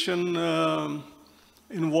rehabilitation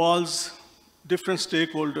involves different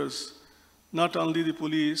stakeholders, not only the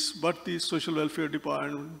police, but the social welfare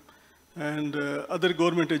department and other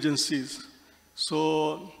government agencies.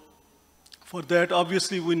 So for that,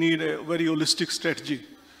 obviously, we need a very holistic strategy.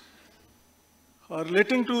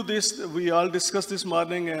 Relating to this, we all discussed this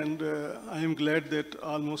morning, and I am glad that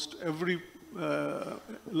almost every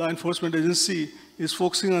law enforcement agency is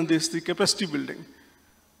focusing on this, the capacity building.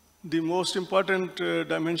 The most important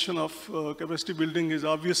dimension of capacity building is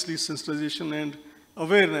obviously sensitization and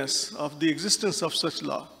awareness of the existence of such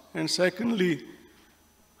law. And secondly,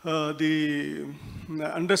 the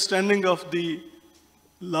understanding of the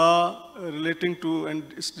law relating to and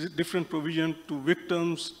different provision to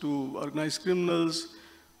victims, to organized criminals,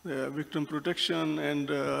 victim protection, and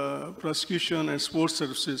prosecution and sports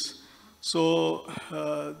services. So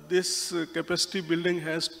this capacity building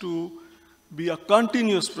has to be a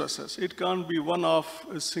continuous process. It can't be one-off,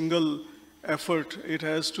 a single effort. It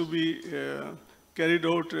has to be carried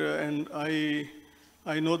out, and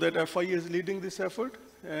I know that FIA is leading this effort,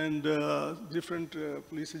 and different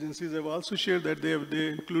police agencies have also shared that they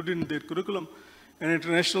included in their curriculum. And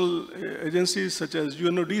international agencies such as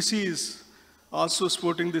UNODC is also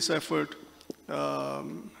supporting this effort.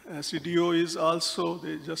 CDO is also,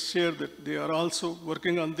 they just shared that they are also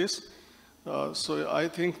working on this. So I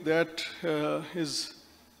think that is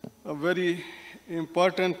a very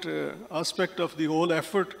important aspect of the whole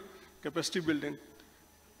effort, capacity building.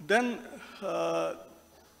 Then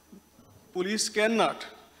police cannot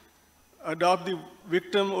adopt the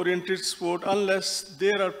victim-oriented support unless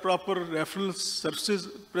there are proper referral services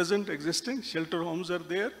present, existing. Shelter homes are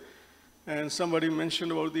there. And somebody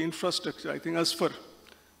mentioned about the infrastructure, I think Azfar.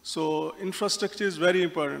 So infrastructure is very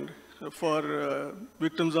important for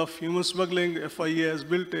victims of human smuggling. FIA has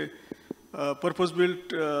built a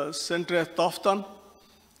purpose-built center at Taftan.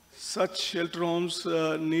 Such shelter homes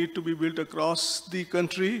need to be built across the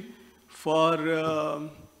country for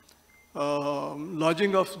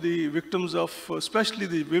lodging of the victims of, especially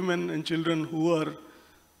the women and children who are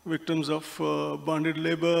victims of bonded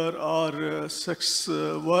labor or sex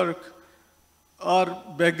work, or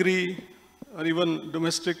beggary, or even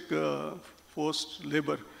domestic forced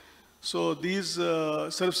labor. So these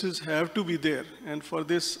services have to be there, and for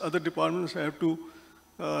this, other departments have to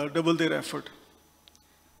double their effort.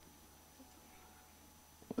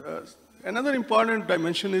 Another important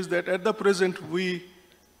dimension is that at the present we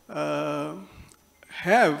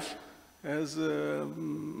have, as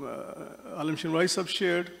Alam Shinwari sab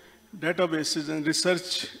shared, databases and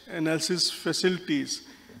research analysis facilities,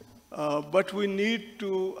 but we need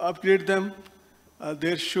to upgrade them.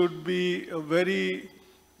 There should be a very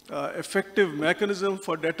effective mechanism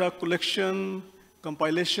for data collection,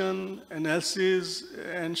 compilation, analysis,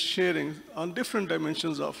 and sharing on different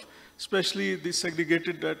dimensions of, especially the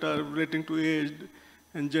segregated data relating to age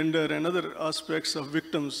and gender and other aspects of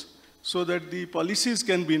victims, so that the policies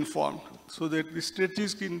can be informed, so that the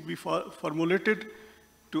strategies can be formulated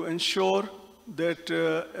to ensure that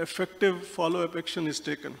effective follow-up action is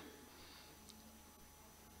taken.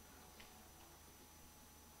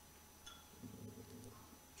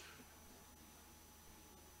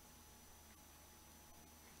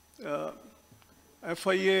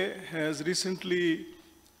 FIA has recently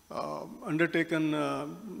undertaken,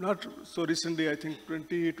 not so recently, I think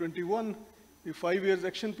 2021, the 5 years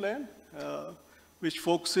action plan, which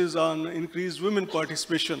focuses on increased women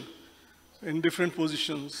participation in different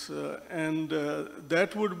positions. And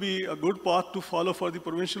that would be a good path to follow for the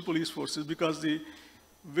provincial police forces, because the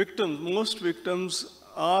victims, most victims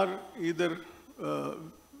are either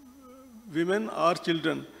women or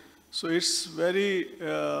children. So it's very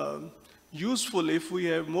useful if we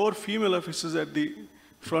have more female officers at the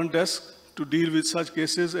front desk to deal with such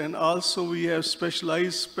cases, and also we have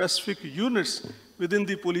specialized specific units within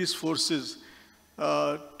the police forces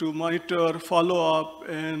to monitor, follow up,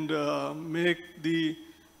 and make the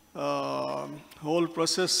whole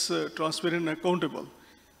process transparent and accountable.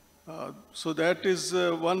 So that is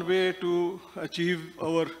one way to achieve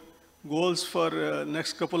our goals for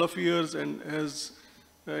next couple of years, and as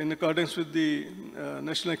in accordance with the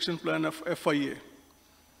National Action Plan of FIA.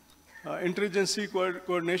 Interagency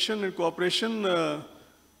coordination and cooperation,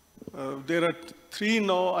 there are 3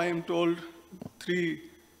 now, I am told,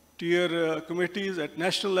 3-tier committees at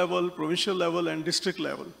national level, provincial level, and district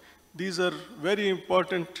level. These are very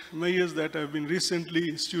important measures that have been recently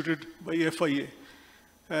instituted by FIA.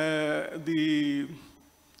 The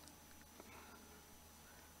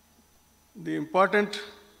important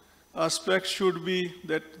aspect should be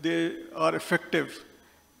that they are effective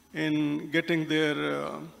in getting their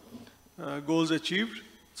goals achieved,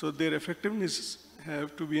 so their effectiveness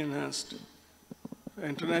have to be enhanced.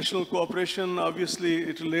 International cooperation, obviously,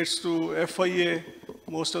 it relates to FIA.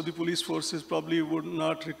 Most of the police forces probably would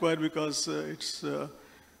not require, because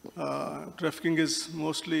trafficking is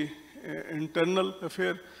mostly internal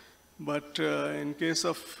affair. But in case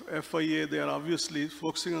of FIA, they are obviously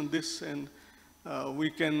focusing on this, and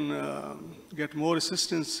we can get more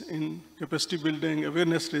assistance in capacity building,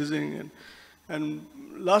 awareness raising, and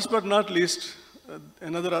last but not least,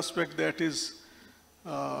 another aspect that is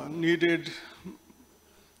needed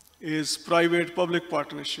is private-public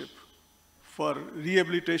partnership for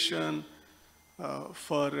rehabilitation,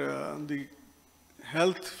 for the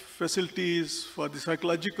health facilities, for the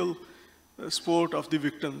psychological support of the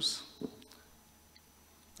victims.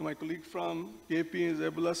 My colleague from KP,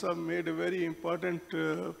 Zaibullah sahab, made a very important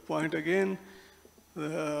point again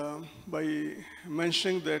by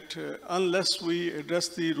mentioning that unless we address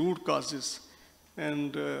the root causes,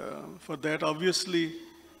 and for that, obviously,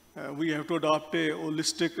 we have to adopt a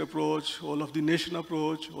holistic approach, whole of the nation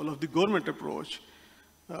approach, whole of the government approach,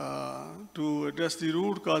 to address the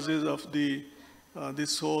root causes of the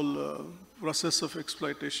this whole process of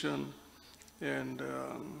exploitation and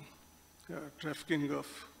trafficking of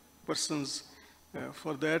persons.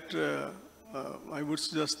 For that, I would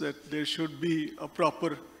suggest that there should be a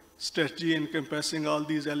proper strategy encompassing all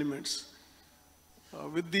these elements.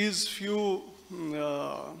 With these few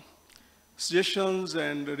suggestions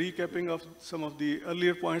and recapping of some of the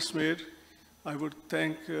earlier points made, I would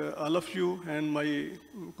thank all of you and my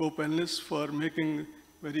co-panelists for making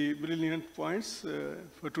very brilliant points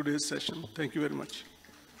for today's session. Thank you very much.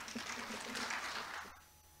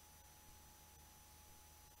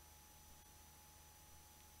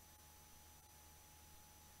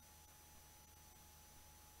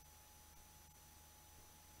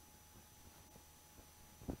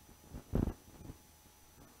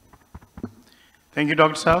 Thank you,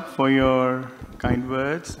 Dr. Saab, for your kind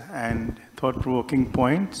words and thought-provoking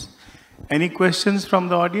points. Any questions from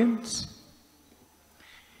the audience?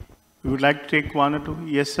 We would like to take one or two.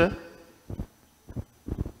 Yes, sir.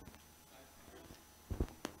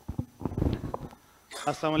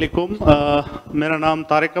 السلام علیکم. میرا نام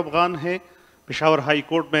طارق افغان ہے. Peshawar high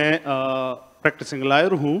court میں practising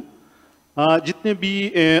lawyer ہوں. جتنے بھی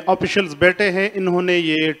officials بیٹھے ہیں انہوں نے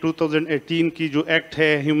یہ 2018 کی جو ایکٹ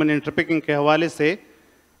ہے ہیومن ٹریفکنگ کے حوالے سے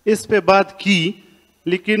اس پہ بات کی،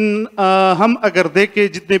 لیکن ہم اگر دیکھیں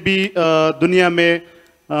جتنے بھی دنیا میں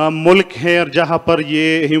ملک ہیں اور جہاں پر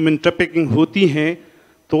یہ ہیومن ٹریفکنگ ہوتی ہیں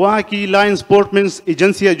تو وہاں کی لا انفورسمنٹ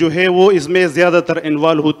ایجنسیاں جو ہے وہ اس میں زیادہ تر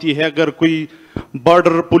انوالو ہوتی ہے. اگر کوئی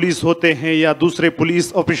بارڈر پولیس ہوتے ہیں یا دوسرے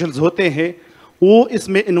پولیس آفیشلز ہوتے ہیں وہ اس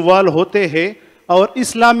میں انوالو ہوتے ہیں. اور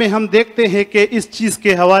اسلام میں ہم دیکھتے ہیں کہ اس چیز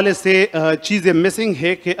کے حوالے سے چیزیں مسنگ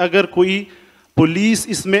ہے کہ اگر کوئی پولیس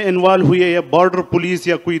اس میں انوالو ہوئی ہے یا بارڈر پولیس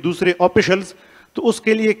یا کوئی دوسرے آفیشلز تو اس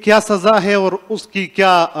کے لیے کیا سزا ہے اور اس کی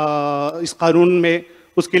کیا اس قانون میں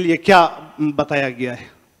اس کے لیے کیا بتایا گیا ہے.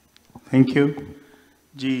 Thank you.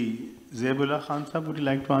 جی زیب اللہ خان صاحب would you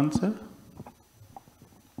like to answer?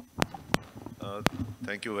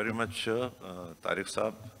 Thank you very much Tariq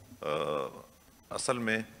صاحب. اصل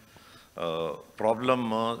میں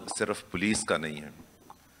پرابلم صرف پولیس کا نہیں ہے.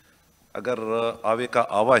 اگر آوے کا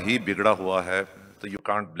آوا ہی بگڑا ہوا ہے تو you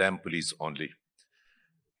can't blame police only.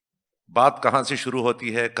 بات کہاں سے شروع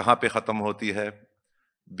ہوتی ہے کہاں پہ ختم ہوتی ہے؟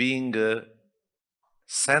 Being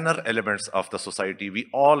sinner elements of the society we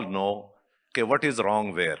آل نو کہ وٹ از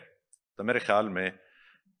رانگ ویئر. تو میرے خیال میں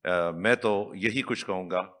میں تو یہی کچھ کہوں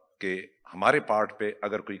گا کہ ہمارے پارٹ پہ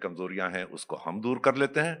اگر کوئی کمزوریاں ہیں اس کو ہم دور کر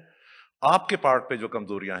لیتے ہیں. آپ کے پارٹ پہ جو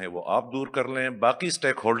کمزوریاں ہیں وہ آپ دور کر لیں. باقی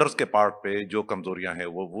سٹیک ہولڈرز کے پارٹ پہ جو کمزوریاں ہیں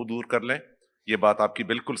وہ دور کر لیں. یہ بات آپ کی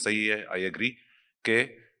بالکل صحیح ہے. آئی ایگری کہ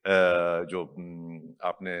جو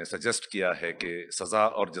آپ نے سجیسٹ کیا ہے کہ سزا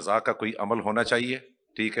اور جزا کا کوئی عمل ہونا چاہیے،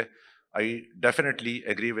 ٹھیک ہے. I definitely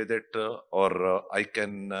agree with it. اور آئی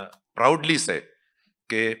کین پراؤڈلی سے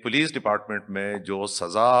کہ پولیس ڈپارٹمنٹ میں جو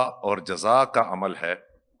سزا اور جزا کا عمل ہے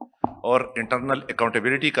اور انٹرنل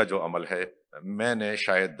اکاؤنٹیبلٹی کا جو عمل ہے میں نے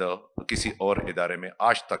شاید کسی اور ادارے میں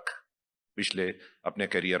آج تک پچھلے اپنے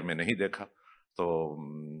کیریئر میں نہیں دیکھا. تو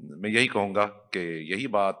میں یہی کہوں گا کہ یہی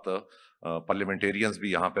بات پارلیمنٹیرینز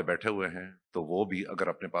بھی یہاں پہ بیٹھے ہوئے ہیں تو وہ بھی اگر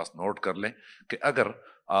اپنے پاس نوٹ کر لیں کہ اگر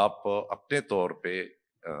آپ اپنے طور پہ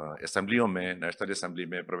اسمبلیوں میں، نیشنل اسمبلی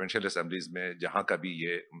میں، پروونشل اسمبلیز میں جہاں کا بھی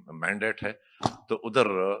یہ مینڈیٹ ہے تو ادھر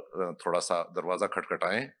تھوڑا سا دروازہ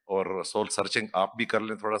کھٹکھٹائیں اور سول سرچنگ آپ بھی کر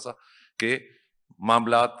لیں تھوڑا سا کہ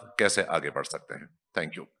معاملات کیسے آگے بڑھ سکتے ہیں.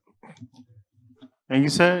 Thank you. Thank you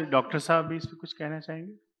sir. Doctor صاحب بھی اس پہ کچھ کہنا چاہیں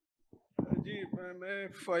گے؟ جی میں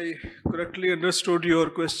if I correctly understood your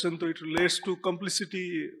question تو it relates to complicity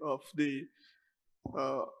of the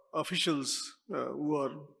officials who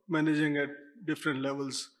are managing at different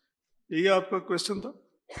levels. یہی آپ کا کوشچن تھا؟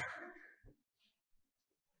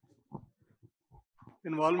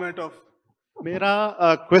 انوالومنٹ آف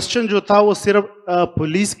میرا کوشچن جو تھا وہ صرف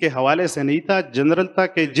پولیس کے حوالے سے نہیں تھا، جنرل تھا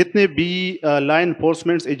کہ جتنے بھی لا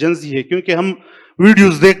انفورسمنٹ ایجنسی ہے، کیونکہ ہم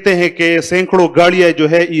ویڈیوز دیکھتے ہیں کہ سینکڑوں گاڑیاں جو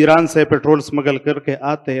ہے ایران سے پیٹرول سمگل کر کے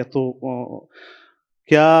آتے ہیں، تو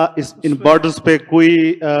کیا ان بارڈرز پہ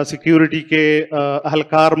کوئی سیکیورٹی کے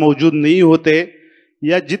اہلکار موجود نہیں ہوتے؟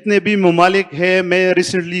 یا جتنے بھی ممالک ہیں، میں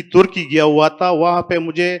ریسنٹلی ترکی گیا ہوا تھا، وہاں پہ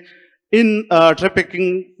مجھے ان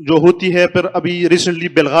ٹریفکنگ جو ہوتی ہے، پھر ابھی ریسنٹلی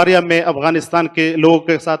بلغاریہ میں افغانستان کے لوگوں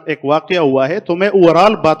کے ساتھ ایک واقعہ ہوا ہے. تو میں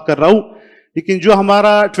اوورال بات کر رہا ہوں، لیکن جو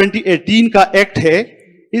ہمارا 2018 کا ایکٹ ہے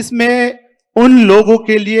اس میں ان لوگوں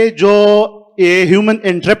کے لیے جو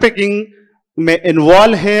ہیومن ٹریفکنگ میں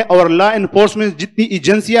انوالو ہے اور لا انفورسمنٹ جتنی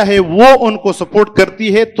ایجنسیاں ہیں وہ ان کو سپورٹ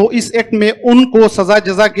کرتی ہے، تو اس ایکٹ میں ان کو سزا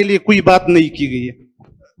جزا کے لیے کوئی بات نہیں کی گئی ہے.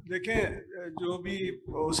 دیکھیں جو بھی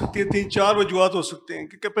ہو سکتی ہے 3-4 وجوہات ہو سکتے ہیں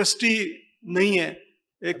کہ کیپیسٹی نہیں ہے.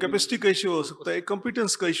 ایک کیپیسٹی کا ایشو ہو سکتا ہے، ایک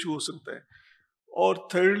کمپیٹنس کا ایشو ہو سکتا ہے، اور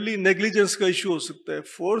تھرڈلی نیگلیجنس کا ایشو ہو سکتا ہے،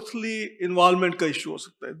 فورتھلی انوالومنٹ کا ایشو ہو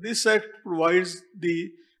سکتا ہے. This act provides the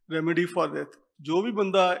remedy for that. جو بھی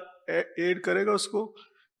بندہ ایڈ کرے گا اس کو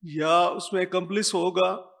یا اس میں اکمپلس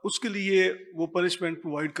ہوگا اس کے لیے وہ پنشمنٹ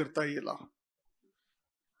پرووائڈ کرتا ہے یہ لا.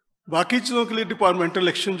 باقی چیزوں کے لیے ڈپارٹمنٹل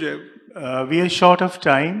ایکشن جو ہے. We are short of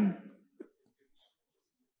time.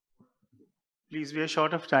 Please, we are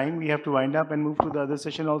short of time. We have to wind up and move to the other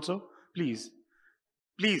session also. Please,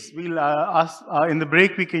 we'll ask in the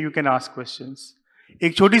break. You can ask questions.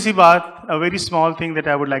 ایک چھوٹی سی بات, a very small thing that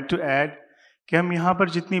I would like to add, کہ ہم یہاں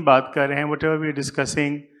پر جتنی بات کر رہے ہیں, whatever we are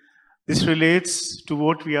discussing, this relates to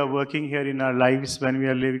what we are working here in our lives when we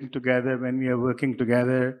are living together, when we are working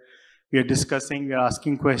together, we are discussing, we are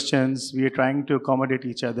asking questions, we are trying to accommodate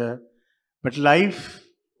each other. But life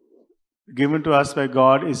given to us by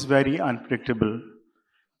God is very unpredictable.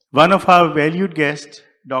 One of our valued guests,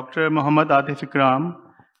 Dr. Muhammad Atif Ikram,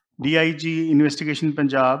 DIG Investigation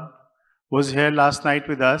Punjab, was here last night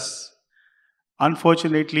with us.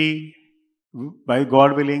 Unfortunately, by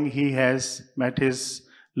God willing, he has met his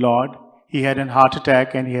Lord. He had a heart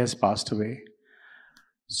attack and he has passed away.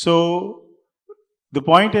 So the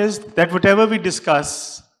point is that whatever we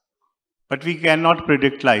discuss, but we cannot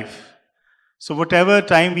predict life. So whatever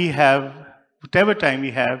time we have,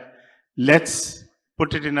 let's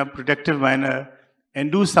put it in a productive manner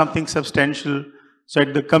and do something substantial so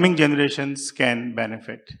that the coming generations can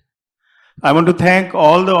benefit. I want to thank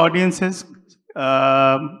all the audiences,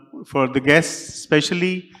 for the guests,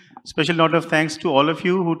 especially. Special note of thanks to all of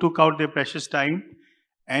you who took out their precious time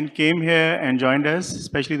and came here and joined us,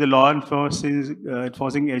 especially the law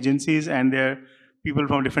enforcing agencies and their people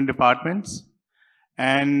from different departments.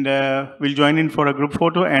 And we'll join in for a group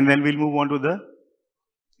photo and then we'll move on to the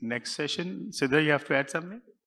next session. Sidra, you have to add something?